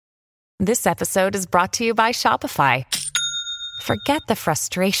This episode is brought to you by Shopify. Forget the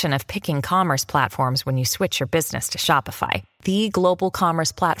frustration of picking commerce platforms when you switch your business to Shopify, the global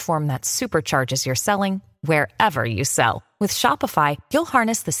commerce platform that supercharges your selling wherever you sell. With Shopify, you'll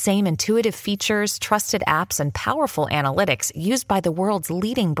harness the same intuitive features, trusted apps, and powerful analytics used by the world's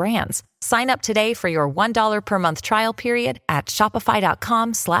leading brands. Sign up today for your $1 per month trial period at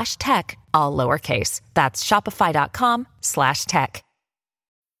shopify.com/tech, all lowercase. That's shopify.com/tech.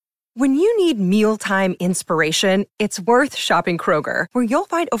 When you need mealtime inspiration, it's worth shopping Kroger, where you'll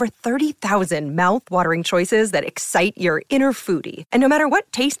find over 30,000 mouth-watering choices that excite your inner foodie. And no matter what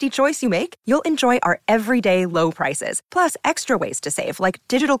tasty choice you make, you'll enjoy our everyday low prices, plus extra ways to save, like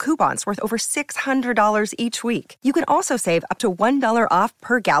digital coupons worth over $600 each week. You can also save up to $1 off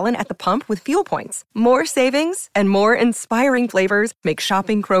per gallon at the pump with fuel points. More savings and more inspiring flavors make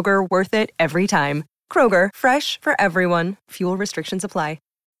shopping Kroger worth it every time. Kroger, fresh for everyone. Fuel restrictions apply.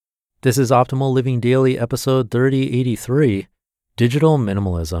 This is Optimal Living Daily, episode 3083, Digital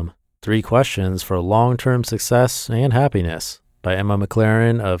Minimalism, 3 Questions for Long-Term Success and Happiness by Emma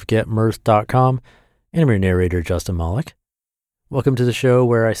McLaren of GetMyrth.com, and I'm your narrator, Justin Malik. Welcome to the show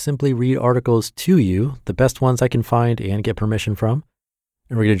where I simply read articles to you, the best ones I can find and get permission from.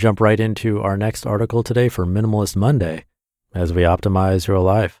 And we're going to jump right into our next article today for Minimalist Monday as we optimize your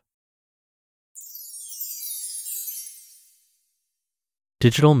life.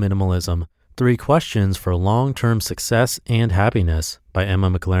 Digital Minimalism, 3 Questions for Long-Term Success and Happiness by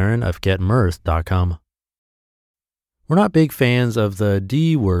Emma McLaren of GetMyrth.com. We're not big fans of the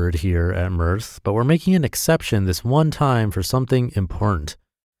D word here at Myrth, but we're making an exception this one time for something important.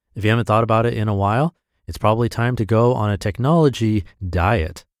 If you haven't thought about it in a while, it's probably time to go on a technology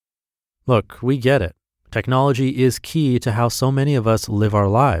diet. Look, we get it. Technology is key to how so many of us live our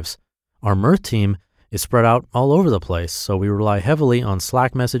lives. Our Myrth team is spread out all over the place, so we rely heavily on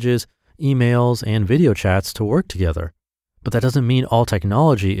Slack messages, emails, and video chats to work together. But that doesn't mean all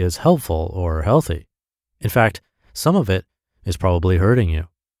technology is helpful or healthy. In fact, some of it is probably hurting you.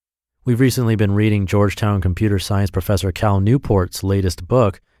 We've recently been reading Georgetown computer science professor Cal Newport's latest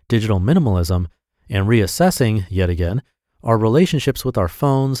book, Digital Minimalism, and reassessing, yet again, our relationships with our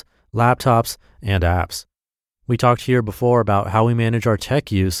phones, laptops, and apps. We talked here before about how we manage our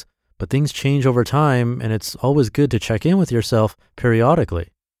tech use, but things change over time, and it's always good to check in with yourself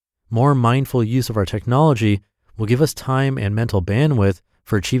periodically. More mindful use of our technology will give us time and mental bandwidth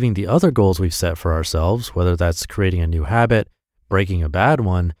for achieving the other goals we've set for ourselves, whether that's creating a new habit, breaking a bad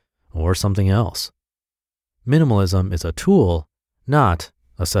one, or something else. Minimalism is a tool, not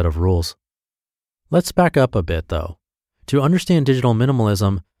a set of rules. Let's back up a bit, though. To understand digital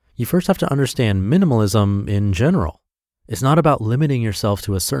minimalism, you first have to understand minimalism in general. It's not about limiting yourself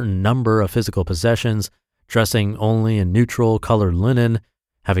to a certain number of physical possessions, dressing only in neutral colored linen,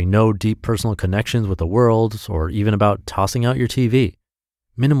 having no deep personal connections with the world, or even about tossing out your TV.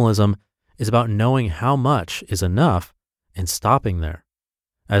 Minimalism is about knowing how much is enough and stopping there.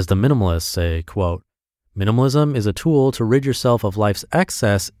 As the minimalists say, quote, "Minimalism is a tool to rid yourself of life's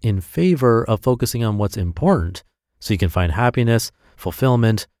excess in favor of focusing on what's important so you can find happiness,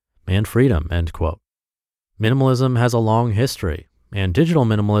 fulfillment, and freedom," end quote. Minimalism has a long history, and digital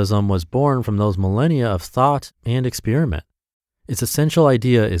minimalism was born from those millennia of thought and experiment. Its essential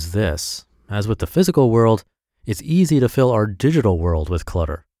idea is this: as with the physical world, it's easy to fill our digital world with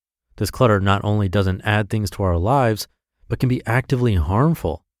clutter. This clutter not only doesn't add things to our lives, but can be actively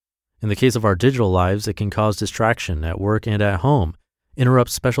harmful. In the case of our digital lives, it can cause distraction at work and at home, interrupt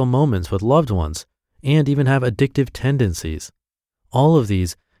special moments with loved ones, and even have addictive tendencies. All of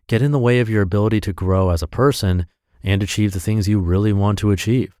these get in the way of your ability to grow as a person and achieve the things you really want to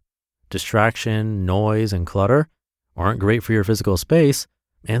achieve. Distraction, noise, and clutter aren't great for your physical space,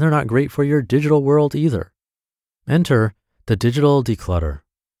 and they're not great for your digital world either. Enter the digital declutter.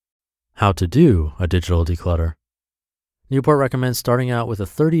 How to do a digital declutter. Newport recommends starting out with a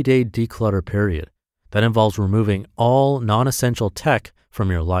 30-day declutter period that involves removing all non-essential tech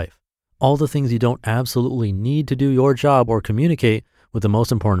from your life, all the things you don't absolutely need to do your job or communicate with the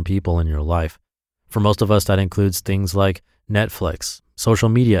most important people in your life. For most of us, that includes things like Netflix, social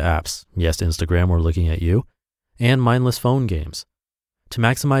media apps, yes, Instagram, we're looking at you, and mindless phone games. To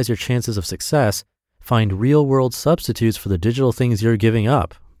maximize your chances of success, find real-world substitutes for the digital things you're giving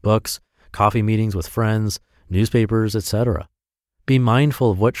up: books, coffee meetings with friends, newspapers, etc. Be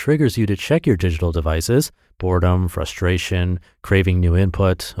mindful of what triggers you to check your digital devices: boredom, frustration, craving new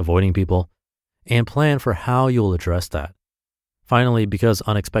input, avoiding people, and plan for how you'll address that. Finally, because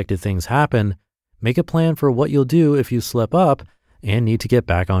unexpected things happen, make a plan for what you'll do if you slip up and need to get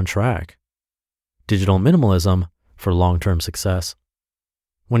back on track. Digital minimalism for long-term success.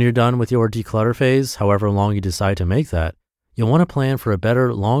 When you're done with your declutter phase, however long you decide to make that, you'll want to plan for a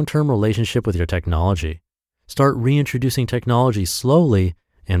better long-term relationship with your technology. Start reintroducing technology slowly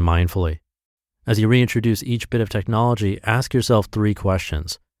and mindfully. As you reintroduce each bit of technology, ask yourself 3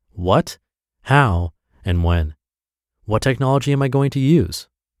 questions. What, how, and when? What technology am I going to use?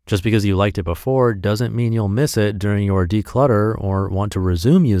 Just because you liked it before doesn't mean you'll miss it during your declutter or want to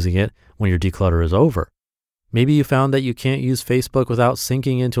resume using it when your declutter is over. Maybe you found that you can't use Facebook without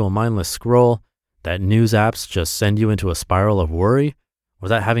sinking into a mindless scroll, that news apps just send you into a spiral of worry, or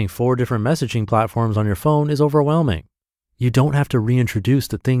that having 4 different messaging platforms on your phone is overwhelming. You don't have to reintroduce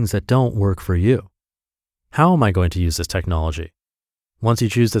the things that don't work for you. How am I going to use this technology? Once you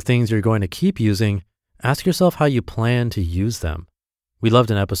choose the things you're going to keep using, ask yourself how you plan to use them. We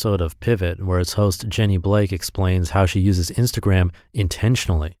loved an episode of Pivot where its host Jenny Blake explains how she uses Instagram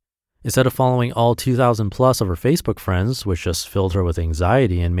intentionally. Instead of following all 2,000 plus of her Facebook friends, which just filled her with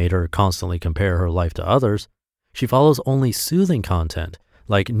anxiety and made her constantly compare her life to others, she follows only soothing content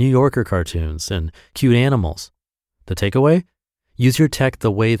like New Yorker cartoons and cute animals. The takeaway? Use your tech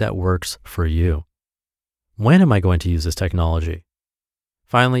the way that works for you. When am I going to use this technology?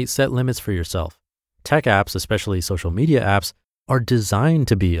 Finally, set limits for yourself. Tech apps, especially social media apps, are designed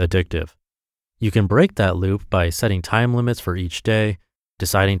to be addictive. You can break that loop by setting time limits for each day,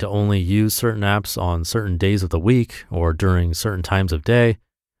 deciding to only use certain apps on certain days of the week or during certain times of day,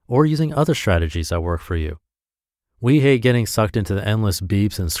 or using other strategies that work for you. We hate getting sucked into the endless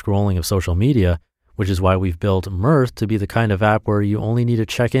beeps and scrolling of social media, which is why we've built Myrth to be the kind of app where you only need to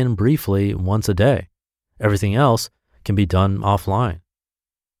check in briefly once a day. Everything else can be done offline.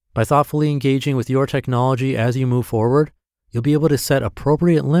 By thoughtfully engaging with your technology as you move forward, you'll be able to set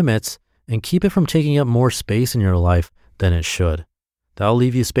appropriate limits and keep it from taking up more space in your life than it should. That'll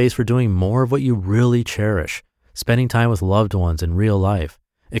leave you space for doing more of what you really cherish, spending time with loved ones in real life,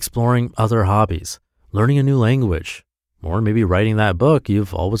 exploring other hobbies, learning a new language, or maybe writing that book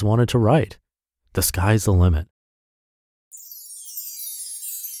you've always wanted to write. The sky's the limit.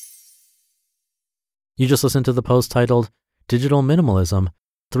 You just listened to the post titled Digital Minimalism,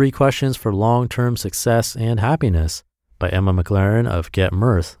 3 Questions for Long-Term Success and Happiness by Emma McLaren of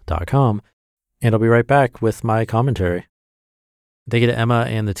GetMyrth.com, and I'll be right back with my commentary. Thank you to Emma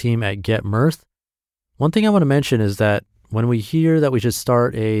and the team at Get Myrth. One thing I want to mention is that when we hear that we should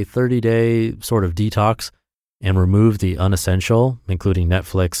start a 30-day sort of detox and remove the unessential, including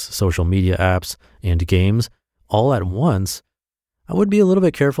Netflix, social media apps, and games, all at once, I would be a little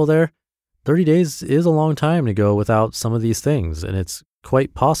bit careful there. 30 days is a long time to go without some of these things, and it's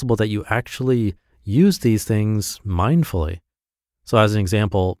quite possible that you actually use these things mindfully. So as an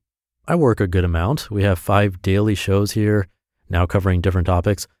example, I work a good amount. We have 5 daily shows here, now covering different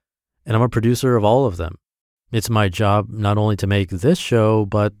topics, and I'm a producer of all of them. It's my job not only to make this show,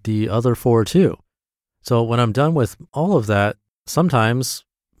 but the other 4 too. So when I'm done with all of that, sometimes,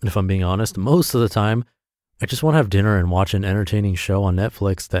 and if I'm being honest, most of the time, I just want to have dinner and watch an entertaining show on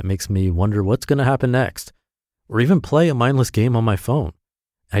Netflix that makes me wonder what's going to happen next, or even play a mindless game on my phone.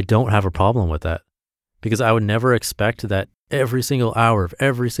 I don't have a problem with that because I would never expect that every single hour of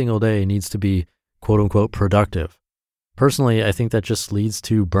every single day needs to be quote unquote productive. Personally, I think that just leads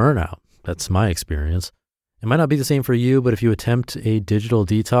to burnout. That's my experience. It might not be the same for you, but if you attempt a digital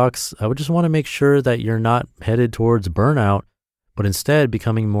detox, I would just want to make sure that you're not headed towards burnout, but instead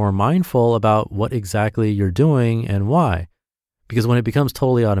becoming more mindful about what exactly you're doing and why. Because when it becomes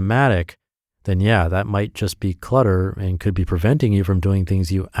totally automatic, then yeah, that might just be clutter and could be preventing you from doing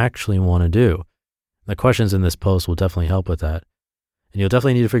things you actually want to do. The questions in this post will definitely help with that. And you'll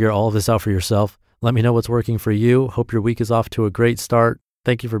definitely need to figure all of this out for yourself. Let me know what's working for you. Hope your week is off to a great start.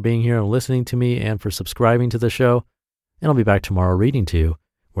 Thank you for being here and listening to me and for subscribing to the show. And I'll be back tomorrow reading to you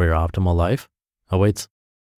where your optimal life awaits.